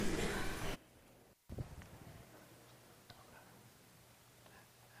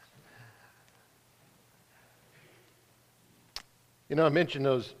You know, I mentioned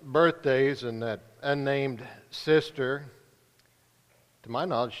those birthdays and that unnamed sister. To my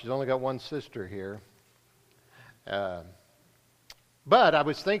knowledge, she's only got one sister here. But I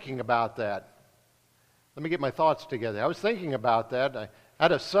was thinking about that. Let me get my thoughts together. I was thinking about that. I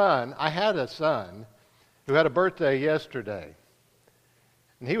had a son who had a birthday yesterday.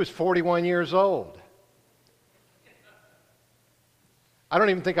 And he was 41 years old. I don't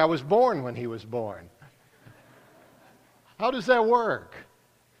even think I was born when he was born. How does that work?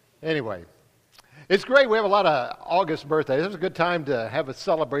 Anyway, it's great. We have a lot of August birthdays. It's a good time to have a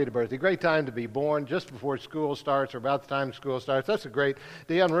celebrated birthday. Great time to be born just before school starts or about the time school starts. That's a great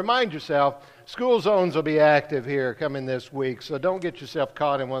deal. And remind yourself, school zones will be active here coming this week. So don't get yourself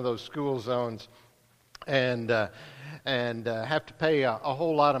caught in one of those school zones and have to pay a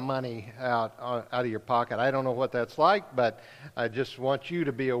whole lot of money out of your pocket. I don't know what that's like, but I just want you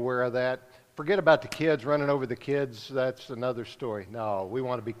to be aware of that. Forget about the kids, running over the kids. That's another story. No, we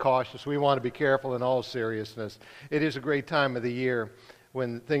want to be cautious. We want to be careful in all seriousness. It is a great time of the year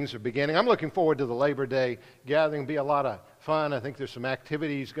when things are beginning. I'm looking forward to the Labor Day gathering. It'll be a lot of fun. I think there's some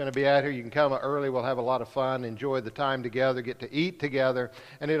activities going to be out here. You can come early. We'll have a lot of fun, enjoy the time together, get to eat together,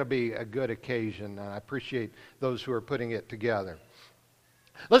 and it'll be a good occasion. I appreciate those who are putting it together.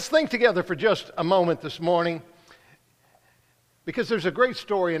 Let's think together for just a moment this morning, because there's a great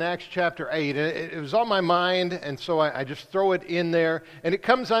story in Acts chapter 8, and it was on my mind, and so I just throw it in there, and it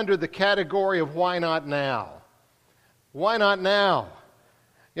comes under the category of why not now? Why not now?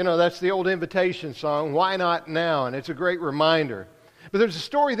 You know, that's the old invitation song, Why Not Now? And it's a great reminder. But there's a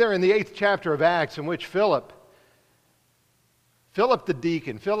story there in the 8th chapter of Acts in which Philip the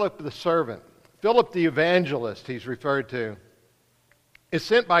deacon, Philip the servant, Philip the evangelist, he's referred to, is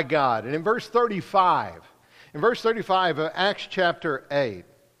sent by God. And in verse 35 of Acts chapter 8,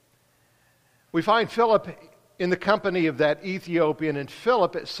 we find Philip in the company of that Ethiopian. And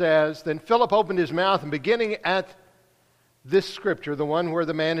Philip, it says, then Philip opened his mouth, and beginning at this scripture, the one where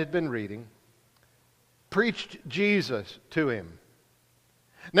the man had been reading, preached Jesus to him.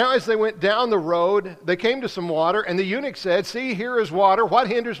 Now as they went down the road, they came to some water, and the eunuch said, see, here is water. What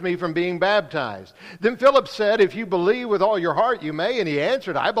hinders me from being baptized? Then Philip said, if you believe with all your heart, you may. And he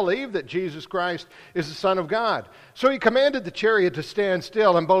answered, I believe that Jesus Christ is the Son of God. So he commanded the chariot to stand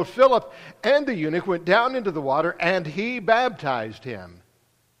still, and both Philip and the eunuch went down into the water, and he baptized him.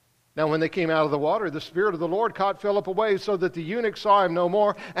 Now when they came out of the water, the Spirit of the Lord caught Philip away, so that the eunuch saw him no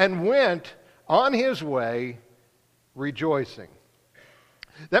more, and went on his way rejoicing.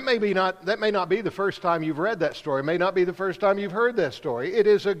 That may not be the first time you've read that story. It may not be the first time you've heard that story. It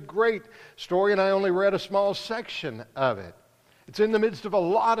is a great story, and I only read a small section of it. It's in the midst of a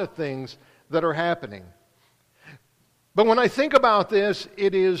lot of things that are happening. But when I think about this,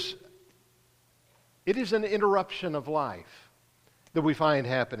 it is an interruption of life that we find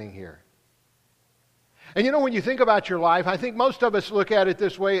happening here. And you know, when you think about your life, I think most of us look at it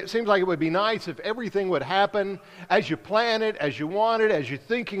this way. It seems like it would be nice if everything would happen as you plan it, as you want it, as you're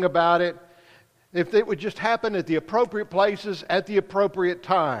thinking about it, if it would just happen at the appropriate places at the appropriate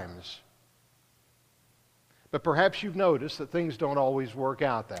times. But perhaps you've noticed that things don't always work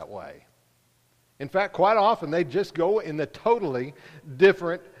out that way. In fact, quite often they just go in the totally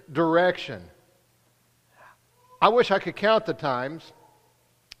different direction. I wish I could count the times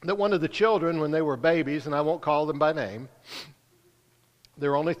that one of the children, when they were babies, and I won't call them by name,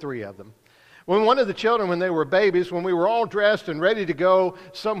 there are only 3 of them. When one of the children, when they were babies, when we were all dressed and ready to go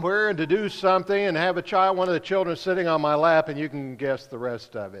somewhere and to do something and have a child, one of the children sitting on my lap, and you can guess the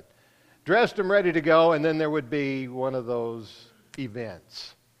rest of it. Dressed and ready to go, and then there would be one of those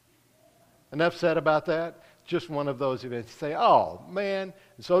events. Enough said about that? Just one of those events. You say, oh, man.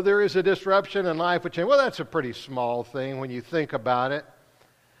 So there is a disruption in life. Which, well, that's a pretty small thing when you think about it.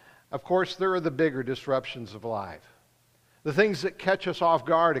 Of course, there are the bigger disruptions of life. The things that catch us off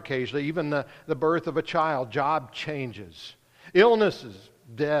guard occasionally, even the birth of a child, job changes, illnesses,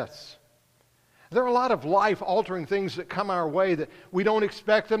 deaths. There are a lot of life-altering things that come our way that we don't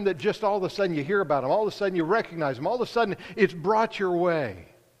expect them, that just all of a sudden you hear about them, all of a sudden you recognize them, all of a sudden it's brought your way.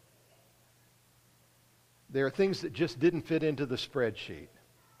 There are things that just didn't fit into the spreadsheet.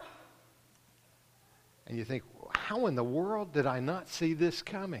 And you think, how in the world did I not see this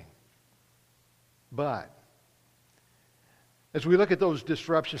coming? But as we look at those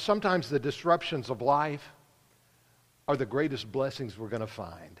disruptions, sometimes the disruptions of life are the greatest blessings we're going to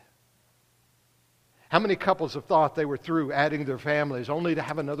find. How many couples have thought they were through adding their families only to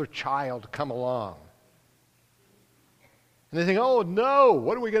have another child come along? And they think, oh no,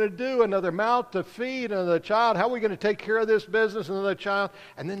 what are we going to do? Another mouth to feed, another child. How are we going to take care of this business, another child?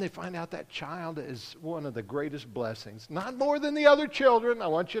 And then they find out that child is one of the greatest blessings. Not more than the other children, I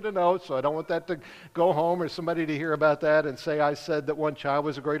want you to know, so I don't want that to go home or somebody to hear about that and say I said that one child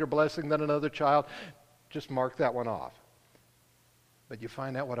was a greater blessing than another child. Just mark that one off. But you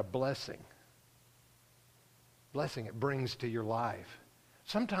find out what a blessing it brings to your life.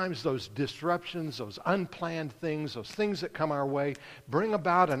 Sometimes those disruptions, those unplanned things, those things that come our way, bring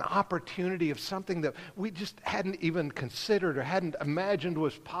about an opportunity of something that we just hadn't even considered or hadn't imagined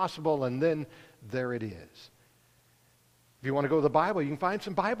was possible, and then there it is. If you want to go to the Bible, you can find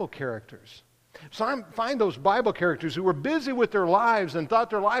some Bible characters. So find those Bible characters who were busy with their lives and thought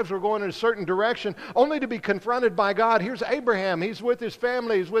their lives were going in a certain direction, only to be confronted by God. Here's Abraham. He's with his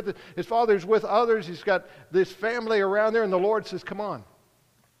family. He's with his father. He's with others. He's got this family around there, and the Lord says, come on.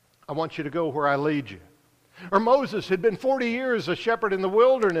 I want you to go where I lead you. Or Moses had been 40 years a shepherd in the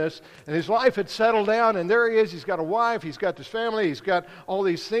wilderness, and his life had settled down, and there he is. He's got a wife. He's got this family. He's got all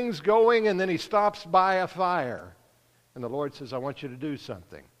these things going, and then he stops by a fire. And the Lord says, I want you to do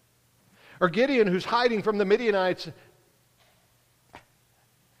something. Or Gideon, who's hiding from the Midianites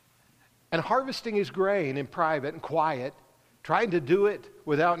and harvesting his grain in private and quiet, trying to do it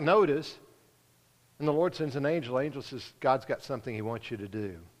without notice. And the Lord sends an angel. The angel says, God's got something he wants you to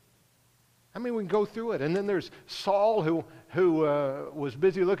do. I mean, we can go through it. And then there's Saul, who was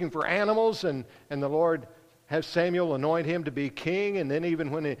busy looking for animals, and the Lord has Samuel anoint him to be king. And then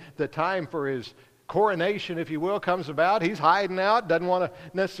even when the time for his coronation, if you will, comes about, he's hiding out, doesn't want to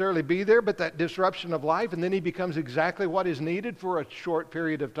necessarily be there, but that disruption of life, and then he becomes exactly what is needed for a short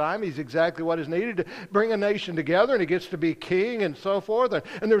period of time. He's exactly what is needed to bring a nation together, and he gets to be king and so forth.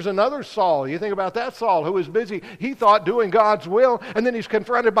 And there's another Saul. You think about that Saul who was busy, he thought, doing God's will, and then he's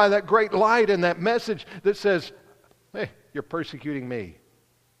confronted by that great light and that message that says, hey, you're persecuting me.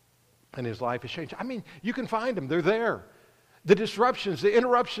 And his life has changed. I mean, you can find them. They're there. The disruptions, the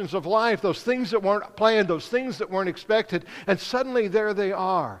interruptions of life, those things that weren't planned, those things that weren't expected, and suddenly there they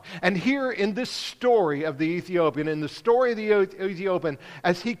are. And here in this story of the Ethiopian, in the story of the Ethiopian,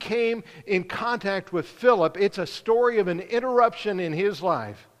 as he came in contact with Philip, it's a story of an interruption in his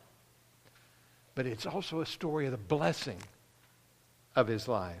life. But it's also a story of the blessing of his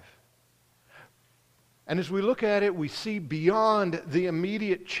life. And as we look at it, we see beyond the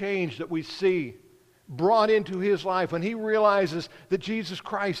immediate change that we see brought into his life when he realizes that Jesus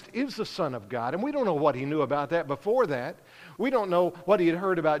Christ is the Son of God. And we don't know what he knew about that before that. We don't know what he had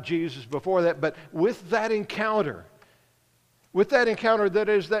heard about Jesus before that. But with that encounter, that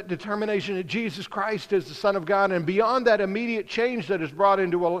is that determination that Jesus Christ is the Son of God, and beyond that immediate change that is brought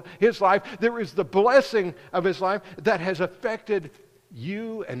into his life, there is the blessing of his life that has affected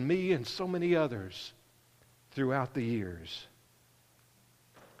you and me and so many others throughout the years.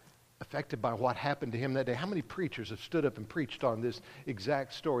 Affected by what happened to him that day. How many preachers have stood up and preached on this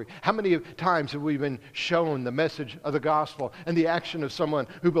exact story? How many times have we been shown the message of the gospel and the action of someone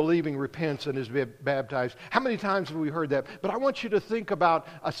who believing repents and is baptized? How many times have we heard that? But I want you to think about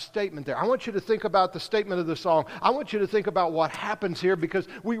a statement there. I want you to think about the statement of the song. I want you to think about what happens here, because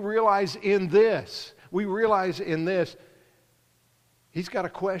we realize in this, he's got a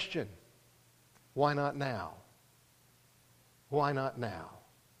question. Why not now? Why not now?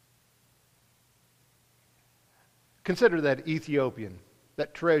 Consider that Ethiopian,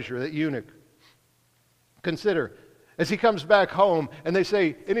 that treasure, that eunuch. Consider, as he comes back home and they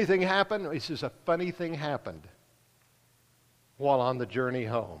say, anything happened? He says, a funny thing happened while on the journey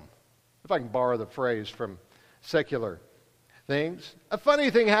home. If I can borrow the phrase from secular things. A funny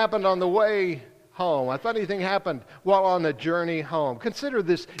thing happened on the way home. A funny thing happened while on the journey home. Consider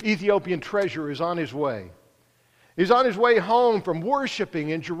this Ethiopian treasure is on his way. He's on his way home from worshiping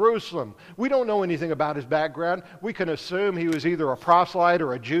in Jerusalem. We don't know anything about his background. We can assume he was either a proselyte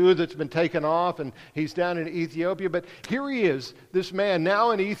or a Jew that's been taken off, and he's down in Ethiopia. But here he is, this man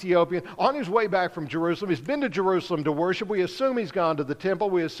now in Ethiopia, on his way back from Jerusalem. He's been to Jerusalem to worship. We assume he's gone to the temple.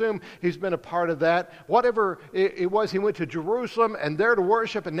 We assume he's been a part of that. Whatever it was, he went to Jerusalem and there to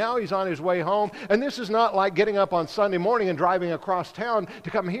worship, and now he's on his way home. And this is not like getting up on Sunday morning and driving across town to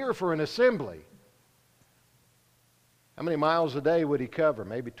come here for an assembly. How many miles a day would he cover?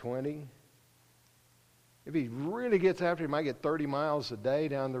 Maybe 20? If he really gets after it, he might get 30 miles a day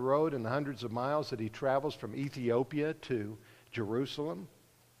down the road, and the hundreds of miles that he travels from Ethiopia to Jerusalem.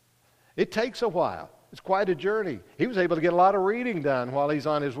 It takes a while. It's quite a journey. He was able to get a lot of reading done while he's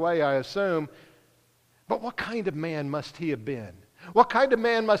on his way, I assume. But what kind of man must he have been? What kind of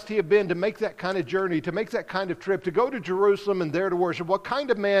man must he have been to make that kind of journey, to make that kind of trip, to go to Jerusalem and there to worship? What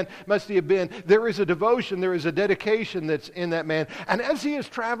kind of man must he have been? There is a devotion, there is a dedication that's in that man. And as he is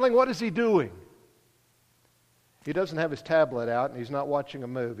traveling, what is he doing? He doesn't have his tablet out and he's not watching a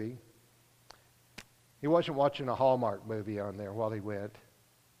movie. He wasn't watching a Hallmark movie on there while he went.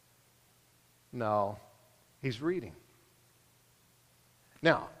 No, he's reading.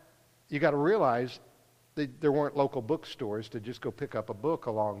 Now, you got to realize there weren't local bookstores to just go pick up a book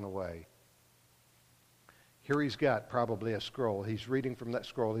along the way. Here he's got probably a scroll. He's reading from that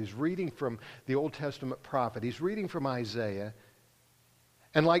scroll. He's reading from the Old Testament prophet. He's reading from Isaiah.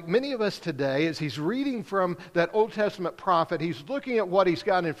 And like many of us today, as he's reading from that Old Testament prophet, he's looking at what he's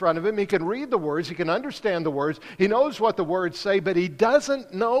got in front of him. He can read the words. He can understand the words. He knows what the words say, but he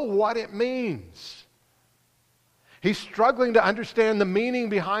doesn't know what it means. He's struggling to understand the meaning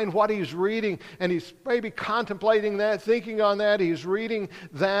behind what he's reading, and he's maybe contemplating that, thinking on that. He's reading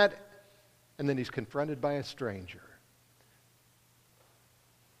that, and then he's confronted by a stranger.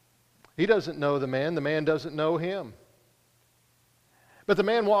 He doesn't know the man doesn't know him. But the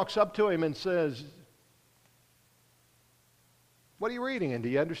man walks up to him and says, "What are you reading, and do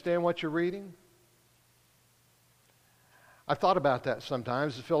you understand what you're reading?" I've thought about that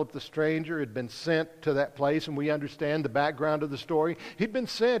sometimes. Philip the stranger had been sent to that place, and we understand the background of the story. He'd been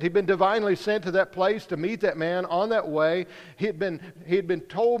divinely sent to that place to meet that man on that way. He had been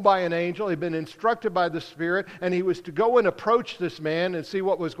told by an angel, he'd been instructed by the Spirit, and he was to go and approach this man and see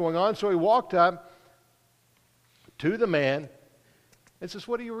what was going on. So he walked up to the man and says,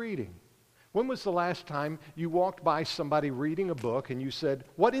 "What are you reading?" When was the last time you walked by somebody reading a book and you said,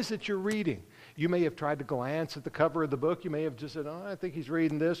 "What is it you're reading?" You may have tried to glance at the cover of the book. You may have just said, "Oh, I think he's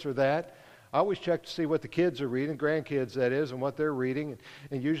reading this or that." I always check to see what the kids are reading, grandkids that is, and what they're reading.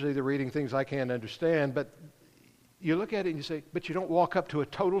 And usually they're reading things I can't understand. But you look at it and you say, but you don't walk up to a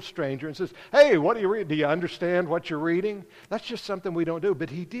total stranger and says, "Hey, what are you reading? Do you understand what you're reading?" That's just something we don't do. But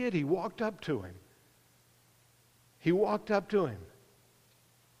he did. He walked up to him. He walked up to him.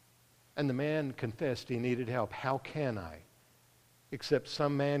 And the man confessed he needed help. "How can I? Except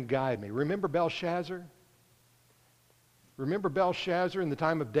some man guide me." Remember Belshazzar? Remember Belshazzar in the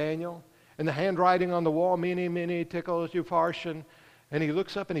time of Daniel? And the handwriting on the wall, "Mene, mene, tekel, upharsin." And he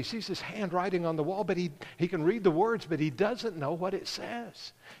looks up and he sees this handwriting on the wall, but he can read the words, but he doesn't know what it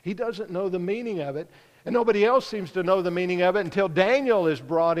says. He doesn't know the meaning of it. And nobody else seems to know the meaning of it until Daniel is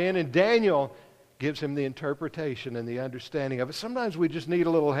brought in, and Daniel gives him the interpretation and the understanding of it. Sometimes we just need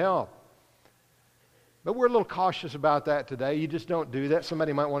a little help. But we're a little cautious about that today. You just don't do that.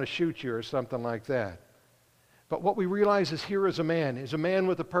 Somebody might want to shoot you or something like that. But what we realize is here is a man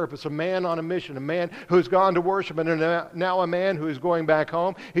with a purpose, a man on a mission, a man who's gone to worship, and now a man who is going back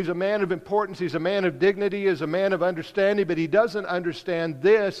home. He's a man of importance. He's a man of dignity. He's a man of understanding, but he doesn't understand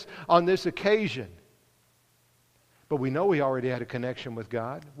this on this occasion. But we know he already had a connection with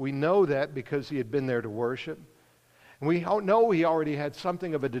God. We know that because he had been there to worship. And we know he already had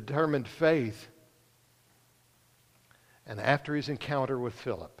something of a determined faith. And after his encounter with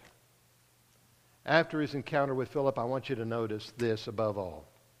Philip, I want you to notice this above all.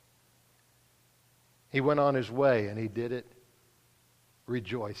 He went on his way, and he did it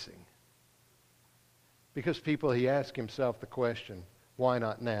rejoicing. Because he asked himself the question, why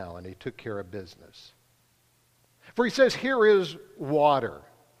not now? And he took care of business. For he says, here is water.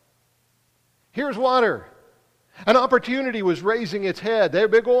 Here's water. An opportunity was raising its head. They'd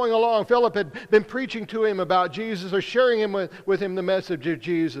been going along. Philip had been preaching to him about Jesus, or sharing with him the message of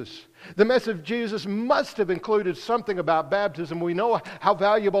Jesus. The message of Jesus must have included something about baptism. We know how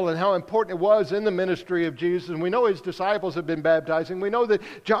valuable and how important it was in the ministry of Jesus. And we know his disciples had been baptizing. We know that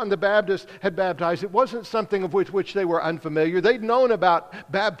John the Baptist had baptized. It wasn't something of which they were unfamiliar. They'd known about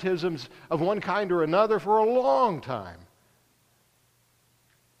baptisms of one kind or another for a long time.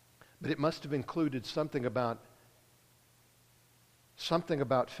 But it must have included something about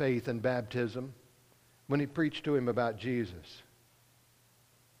faith and baptism when he preached to him about Jesus.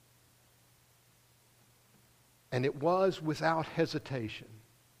 And it was without hesitation.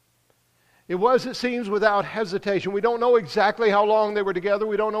 It was, it seems, without hesitation. We don't know exactly how long they were together.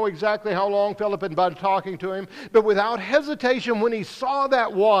 We don't know exactly how long Philip had been talking to him. But without hesitation, when he saw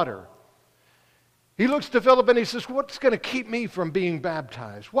that water, he looks to Philip and he says, "What's going to keep me from being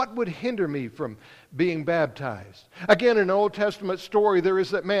baptized? What would hinder me from being baptized?" Again, in an Old Testament story, there is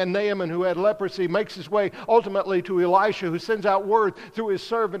that man Naaman who had leprosy, makes his way ultimately to Elisha, who sends out word through his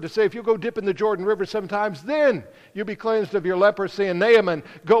servant to say, "If you'll go dip in the Jordan River 7 times, then you'll be cleansed of your leprosy." And Naaman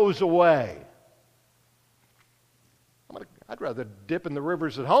goes away. I'd rather dip in the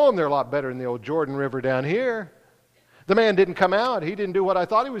rivers at home. They're a lot better than the old Jordan River down here. The man didn't come out. He didn't do what I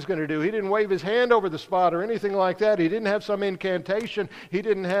thought he was going to do. He didn't wave his hand over the spot or anything like that. He didn't have some incantation. He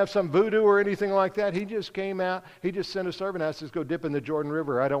didn't have some voodoo or anything like that. He just came out. He just sent a servant out, says, go dip in the Jordan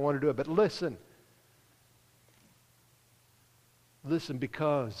River. I don't want to do it. But listen. Listen,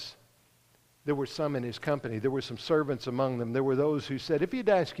 because there were some in his company. There were some servants among them. There were those who said, if he'd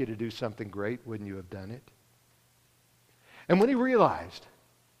asked you to do something great, wouldn't you have done it? And when he realized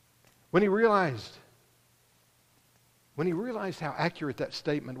how accurate that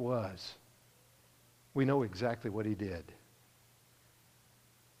statement was, we know exactly what he did.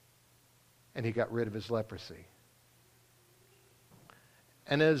 And he got rid of his leprosy.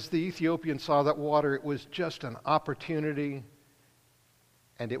 And as the Ethiopian saw that water, it was just an opportunity,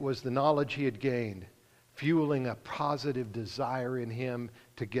 and it was the knowledge he had gained, fueling a positive desire in him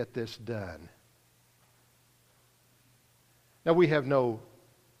to get this done. Now, we have no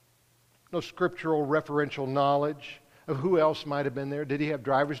scriptural referential knowledge of who else might have been there. Did he have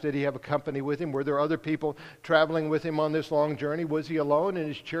drivers? Did he have a company with him? Were there other people traveling with him on this long journey? Was he alone in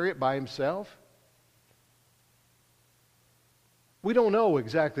his chariot by himself? We don't know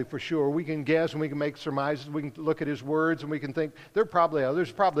exactly for sure. We can guess and we can make surmises. We can look at his words and we can think there are probably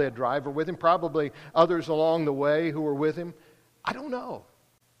others, probably a driver with him, probably others along the way who were with him. I don't know.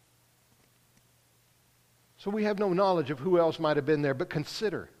 So we have no knowledge of who else might have been there, but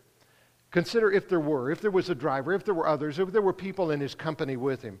consider if there was a driver, if there were others, if there were people in his company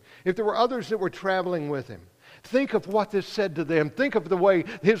with him, if there were others that were traveling with him. Think of what this said to them. Think of the way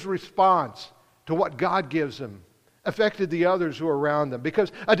his response to what God gives him affected the others who were around them,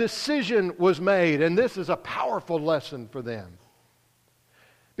 because a decision was made, and this is a powerful lesson for them.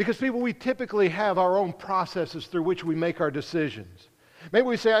 Because people, we typically have our own processes through which we make our decisions. Maybe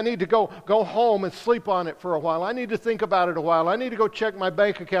we say, I need to go home and sleep on it for a while. I need to think about it a while. I need to go check my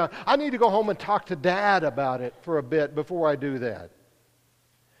bank account. I need to go home and talk to Dad about it for a bit before I do that.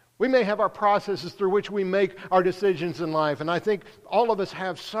 We may have our processes through which we make our decisions in life, and I think all of us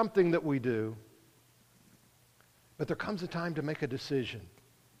have something that we do. But there comes a time to make a decision.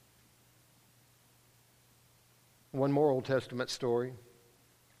 One more Old Testament story.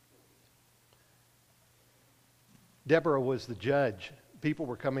 Deborah was the judge. People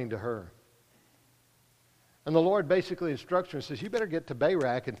were coming to her. And the Lord basically instructs her and says, you better get to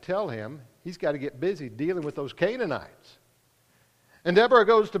Barak and tell him he's got to get busy dealing with those Canaanites. And Deborah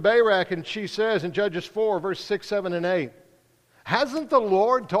goes to Barak and she says in Judges 4, verse 6, 7, and 8, hasn't the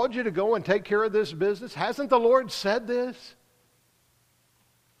Lord told you to go and take care of this business? Hasn't the Lord said this?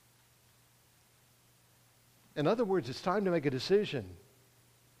 In other words, it's time to make a decision.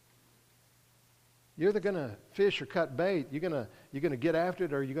 You're either going to fish or cut bait. You're going to get after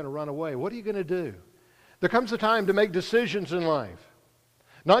it, or you're going to run away. What are you going to do? There comes a time to make decisions in life.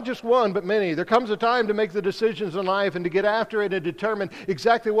 Not just one, but many. There comes a time to make the decisions in life and to get after it and determine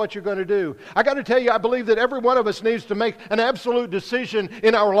exactly what you're going to do. I got to tell you, I believe that every one of us needs to make an absolute decision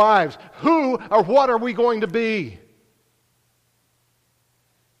in our lives. Who or what are we going to be?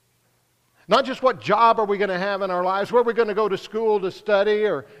 Not just what job are we going to have in our lives, where are we going to go to school to study,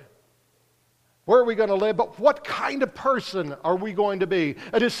 or where are we going to live? But what kind of person are we going to be?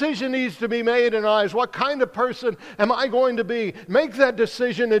 A decision needs to be made in our lives. What kind of person am I going to be? Make that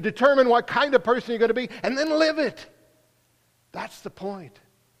decision and determine what kind of person you're going to be, and then live it. That's the point.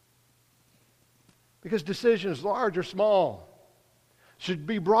 Because decisions, large or small, should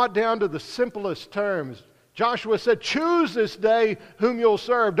be brought down to the simplest terms. Joshua said, choose this day whom you'll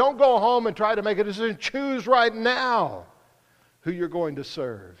serve. Don't go home and try to make a decision. Choose right now who you're going to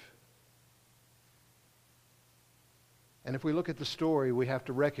serve. And if we look at the story, we have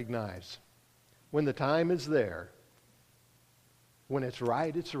to recognize when the time is there, when it's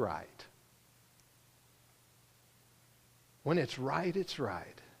right, it's right. When it's right, it's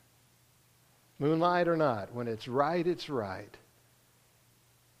right. Moonlight or not, when it's right, it's right.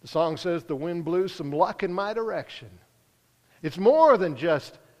 The song says the wind blew some luck in my direction. It's more than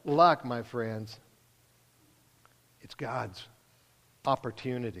just luck, my friends. It's God's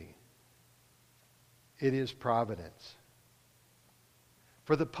opportunity. It is providence.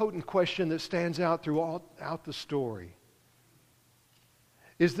 For the potent question that stands out throughout the story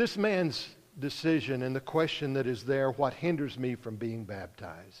is this man's decision, and the question that is there, what hinders me from being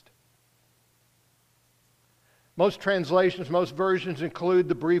baptized? Most translations, most versions include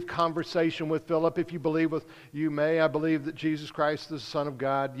the brief conversation with Philip. If you believe with you may, I believe that Jesus Christ is the Son of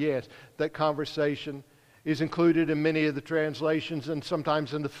God. Yes, that conversation is included in many of the translations and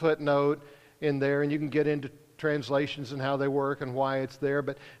sometimes in the footnote in there, and you can get into translations and how they work and why it's there,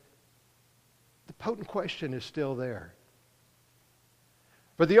 but the potent question is still there.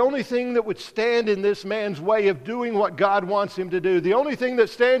 For the only thing that would stand in this man's way of doing what God wants him to do, the only thing that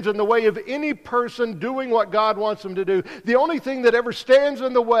stands in the way of any person doing what God wants them to do, the only thing that ever stands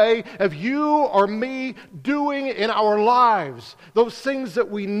in the way of you or me doing in our lives, those things that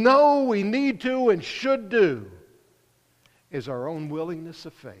we know we need to and should do, is our own willingness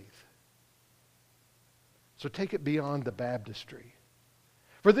of faith. So take it beyond the baptistry.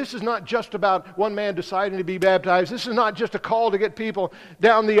 For this is not just about one man deciding to be baptized. This is not just a call to get people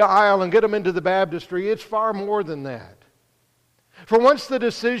down the aisle and get them into the baptistry. It's far more than that. For once the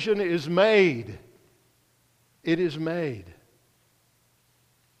decision is made, it is made.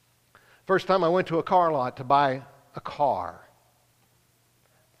 First time I went to a car lot to buy a car.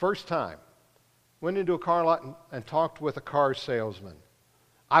 First time. Went into a car lot and talked with a car salesman.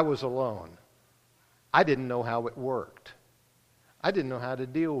 I was alone. I didn't know how it worked. I didn't know how to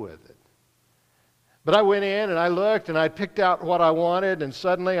deal with it. But I went in and I looked and I picked out what I wanted, and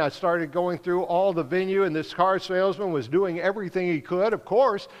suddenly I started going through all the venue, and this car salesman was doing everything he could, of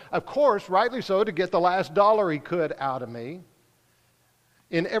course, rightly so, to get the last dollar he could out of me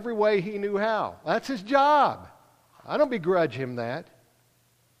in every way he knew how. That's his job. I don't begrudge him that.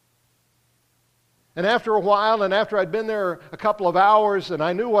 And after a while, and after I'd been there a couple of hours, and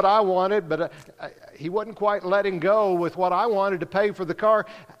I knew what I wanted, but he wasn't quite letting go with what I wanted to pay for the car,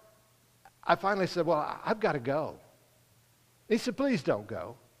 I finally said, well, I've got to go. He said, please don't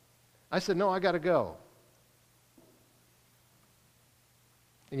go. I said, no, I got to go.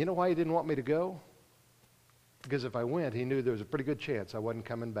 And you know why he didn't want me to go? Because if I went, he knew there was a pretty good chance I wasn't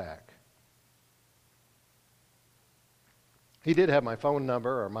coming back. He did have my phone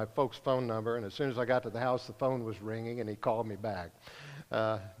number, or my folks' phone number, and as soon as I got to the house, the phone was ringing, and he called me back.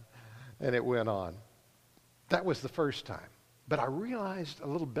 And it went on. That was the first time. But I realized a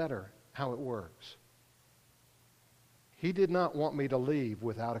little better how it works. He did not want me to leave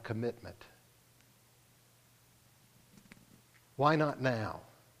without a commitment. Why not now?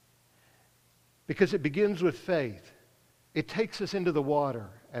 Because it begins with faith. It takes us into the water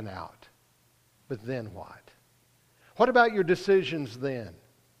and out. But then what? What about your decisions then?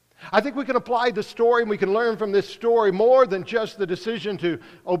 I think we can apply the story, and we can learn from this story more than just the decision to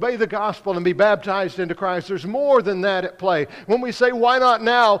obey the gospel and be baptized into Christ. There's more than that at play. When we say, why not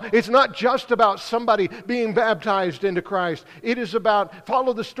now? It's not just about somebody being baptized into Christ. It is about,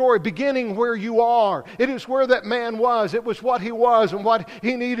 follow the story, beginning where you are. It is where that man was. It was what he was and what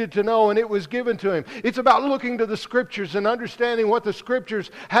he needed to know, and it was given to him. It's about looking to the Scriptures and understanding what the Scriptures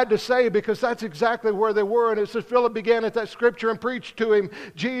had to say, because that's exactly where they were. And it says Philip began at that Scripture and preached to him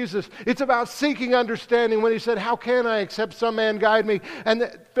Jesus. It's about seeking understanding. When he said, how can I except some man guide me?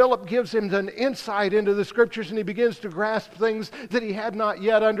 And Philip gives him an insight into the Scriptures, and he begins to grasp things that he had not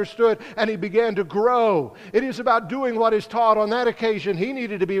yet understood, and he began to grow. It is about doing what is taught. On that occasion, he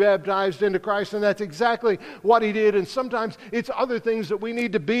needed to be baptized into Christ, and that's exactly what he did. And sometimes it's other things that we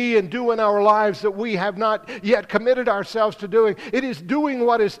need to be and do in our lives that we have not yet committed ourselves to doing. It is doing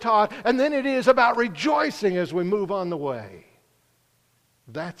what is taught, and then it is about rejoicing as we move on the way.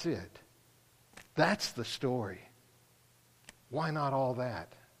 That's it. That's the story. Why not all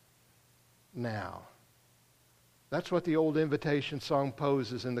that now? That's what the old invitation song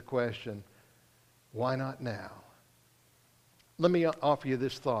poses in the question, why not now? Let me offer you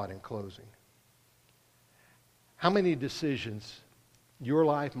this thought in closing. How many decisions, your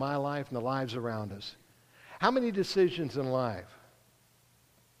life, my life, and the lives around us, how many decisions in life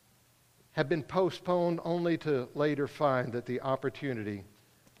have been postponed only to later find that the opportunity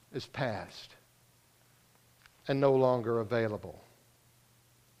is past and no longer available?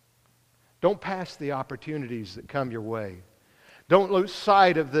 Don't pass the opportunities that come your way. Don't lose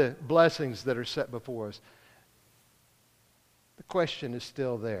sight of the blessings that are set before us. The question is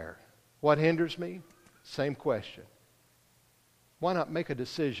still there. What hinders me? Same question. Why not make a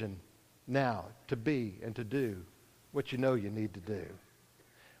decision now to be and to do what you know you need to do?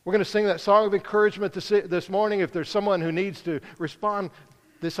 We're going to sing that song of encouragement this morning. If there's someone who needs to respond,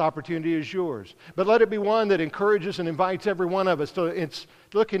 this opportunity is yours. But let it be one that encourages and invites every one of us to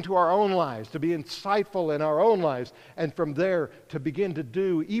look into our own lives, to be insightful in our own lives, and from there to begin to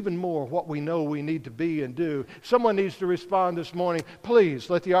do even more what we know we need to be and do. If someone needs to respond this morning, please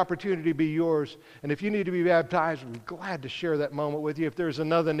let the opportunity be yours. And if you need to be baptized, we're glad to share that moment with you. If there's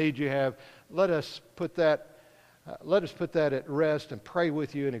another need you have, let us put that at rest and pray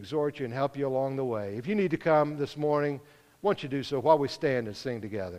with you and exhort you and help you along the way. If you need to come this morning, why don't you do so while we stand and sing together.